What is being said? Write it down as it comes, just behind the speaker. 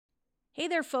Hey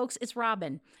there, folks, it's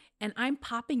Robin, and I'm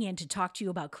popping in to talk to you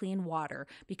about clean water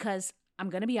because I'm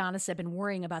going to be honest, I've been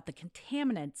worrying about the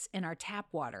contaminants in our tap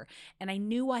water, and I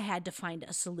knew I had to find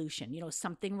a solution,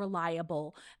 something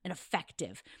reliable and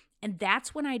effective. And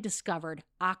that's when I discovered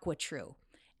AquaTrue,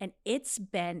 and it's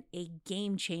been a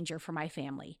game changer for my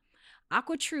family.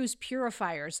 AquaTrue's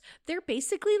purifiers, they're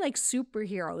basically like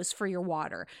superheroes for your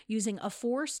water, using a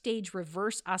 4-stage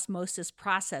reverse osmosis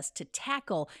process to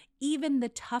tackle even the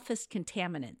toughest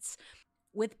contaminants.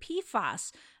 With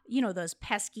PFAS, those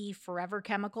pesky forever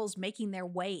chemicals making their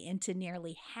way into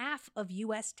nearly half of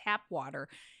US tap water,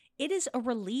 it is a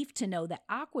relief to know that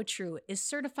AquaTrue is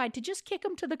certified to just kick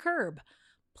them to the curb.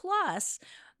 Plus,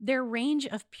 their range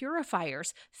of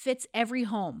purifiers fits every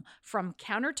home, from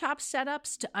countertop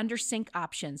setups to under sink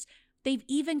options. They've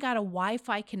even got a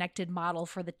Wi-Fi connected model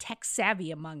for the tech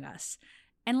savvy among us.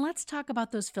 And let's talk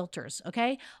about those filters,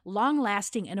 okay?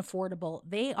 Long-lasting and affordable,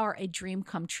 they are a dream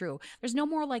come true. There's no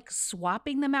more like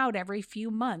swapping them out every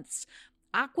few months.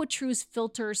 AquaTrue's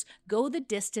filters go the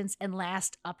distance and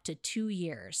last up to 2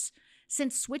 years.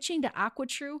 Since switching to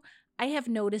AquaTrue, I have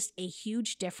noticed a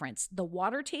huge difference. The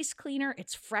water tastes cleaner,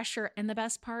 it's fresher, and the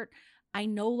best part, I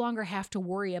no longer have to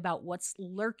worry about what's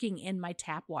lurking in my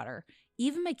tap water.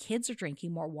 Even my kids are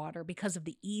drinking more water because of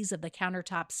the ease of the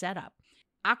countertop setup.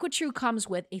 AquaTrue comes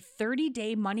with a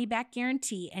 30-day money-back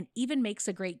guarantee and even makes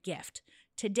a great gift.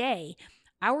 Today,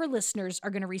 our listeners are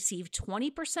going to receive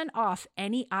 20% off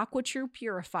any AquaTrue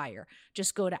purifier.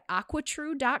 Just go to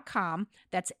aquatrue.com,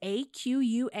 that's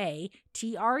AQUATRU.com,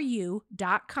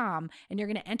 and you're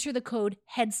going to enter the code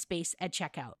HEADSPACE at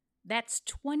checkout. That's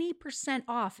 20%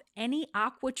 off any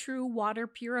AquaTrue water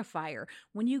purifier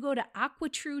when you go to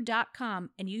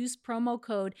aquatrue.com and use promo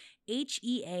code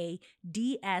HEADSPACE.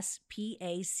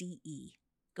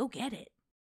 Go get it.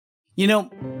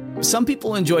 Some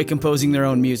people enjoy composing their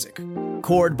own music,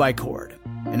 chord by chord,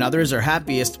 and others are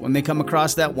happiest when they come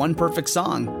across that one perfect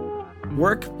song.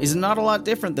 Work is not a lot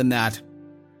different than that.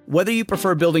 Whether you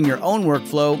prefer building your own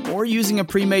workflow or using a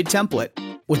pre-made template,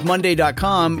 with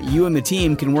Monday.com, you and the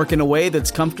team can work in a way that's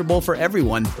comfortable for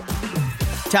everyone.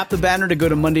 Tap the banner to go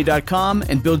to Monday.com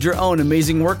and build your own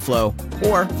amazing workflow,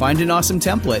 or find an awesome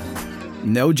template.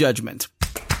 No judgment.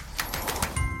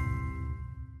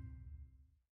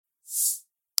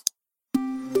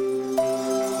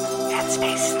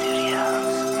 Headspace Studios.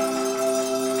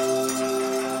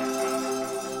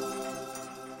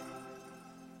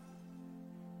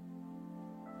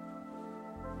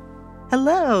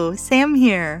 Hello, Sam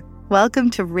here. Welcome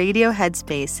to Radio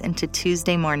Headspace and to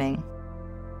Tuesday morning.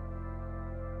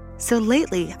 So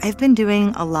lately, I've been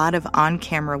doing a lot of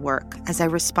on-camera work as I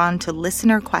respond to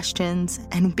listener questions,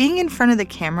 and being in front of the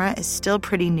camera is still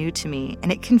pretty new to me,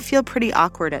 and it can feel pretty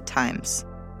awkward at times.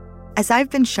 As I've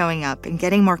been showing up and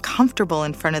getting more comfortable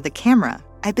in front of the camera,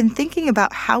 I've been thinking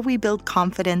about how we build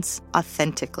confidence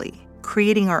authentically,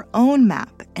 creating our own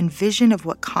map and vision of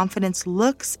what confidence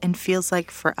looks and feels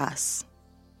like for us.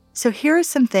 So here are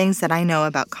some things that I know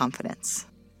about confidence.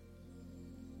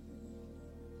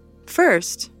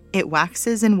 First, it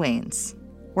waxes and wanes.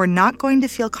 We're not going to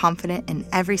feel confident in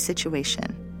every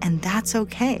situation, and that's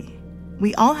okay.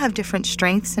 We all have different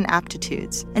strengths and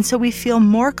aptitudes, and so we feel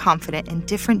more confident in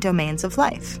different domains of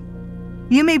life.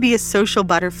 You may be a social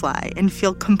butterfly and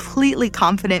feel completely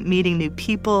confident meeting new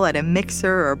people at a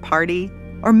mixer or party,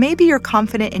 or maybe you're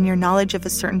confident in your knowledge of a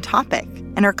certain topic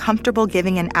and are comfortable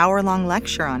giving an hour-long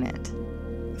lecture on it.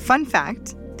 Fun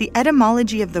fact, the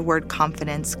etymology of the word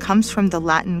confidence comes from the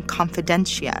Latin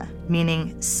confidentia,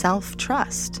 meaning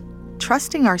self-trust.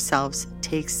 Trusting ourselves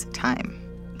takes time.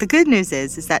 The good news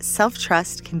is that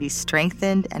self-trust can be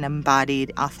strengthened and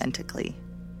embodied authentically.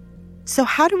 So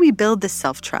how do we build this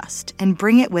self-trust and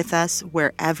bring it with us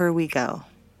wherever we go?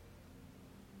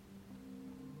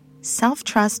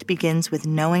 Self-trust begins with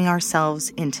knowing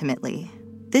ourselves intimately.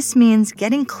 This means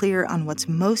getting clear on what's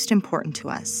most important to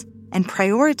us and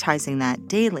prioritizing that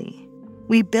daily.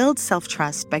 We build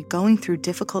self-trust by going through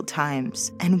difficult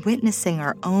times and witnessing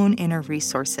our own inner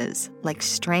resources like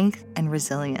strength and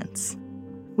resilience.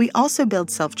 We also build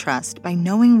self-trust by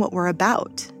knowing what we're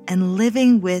about and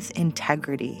living with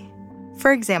integrity.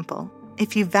 For example,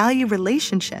 if you value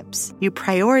relationships, you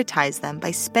prioritize them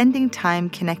by spending time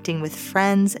connecting with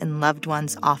friends and loved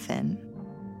ones often.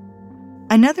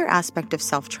 Another aspect of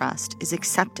self-trust is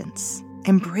acceptance,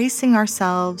 embracing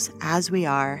ourselves as we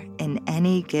are in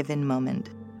any given moment.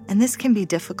 And this can be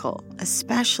difficult,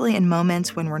 especially in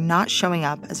moments when we're not showing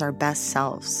up as our best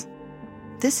selves.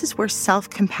 This is where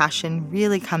self-compassion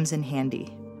really comes in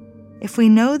handy. If we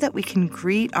know that we can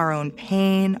greet our own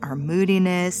pain, our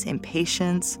moodiness,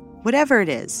 impatience, Whatever it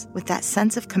is, with that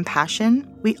sense of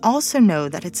compassion, we also know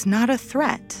that it's not a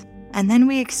threat, and then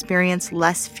we experience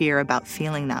less fear about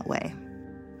feeling that way.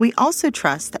 We also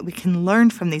trust that we can learn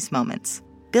from these moments,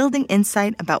 building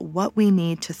insight about what we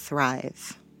need to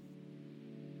thrive.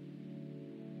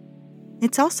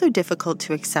 It's also difficult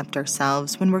to accept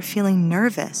ourselves when we're feeling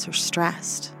nervous or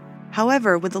stressed.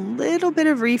 However, with a little bit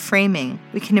of reframing,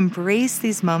 we can embrace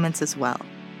these moments as well.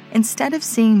 Instead of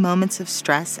seeing moments of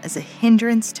stress as a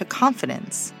hindrance to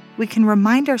confidence, we can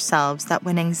remind ourselves that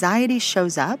when anxiety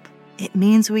shows up, it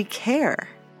means we care.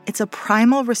 It's a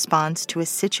primal response to a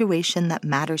situation that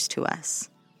matters to us,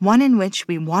 one in which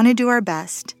we want to do our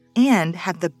best and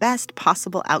have the best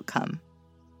possible outcome.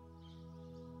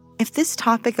 If this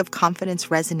topic of confidence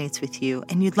resonates with you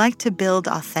and you'd like to build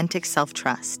authentic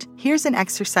self-trust, here's an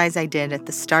exercise I did at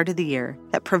the start of the year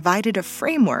that provided a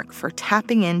framework for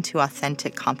tapping into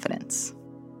authentic confidence.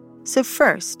 So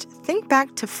first, think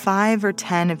back to 5 or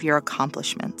 10 of your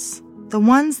accomplishments, the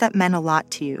ones that meant a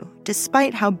lot to you,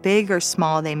 despite how big or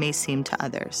small they may seem to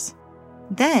others.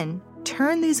 Then,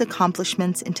 turn these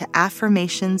accomplishments into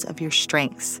affirmations of your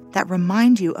strengths that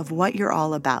remind you of what you're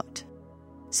all about.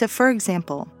 So for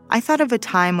example, I thought of a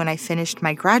time when I finished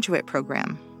my graduate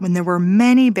program, when there were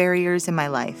many barriers in my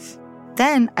life.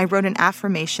 Then I wrote an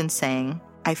affirmation saying,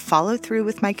 I follow through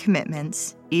with my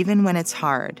commitments, even when it's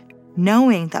hard,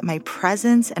 knowing that my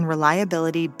presence and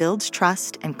reliability builds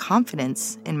trust and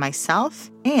confidence in myself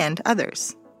and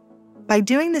others. By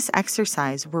doing this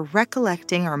exercise, we're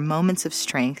recollecting our moments of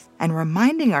strength and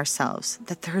reminding ourselves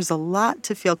that there's a lot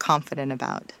to feel confident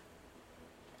about.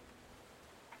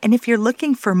 And if you're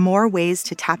looking for more ways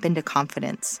to tap into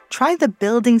confidence, try the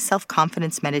Building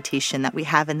Self-Confidence meditation that we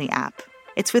have in the app.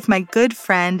 It's with my good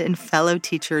friend and fellow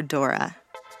teacher, Dora.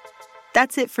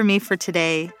 That's it for me for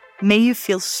today. May you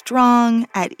feel strong,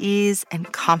 at ease,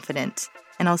 and confident.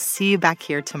 And I'll see you back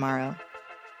here tomorrow.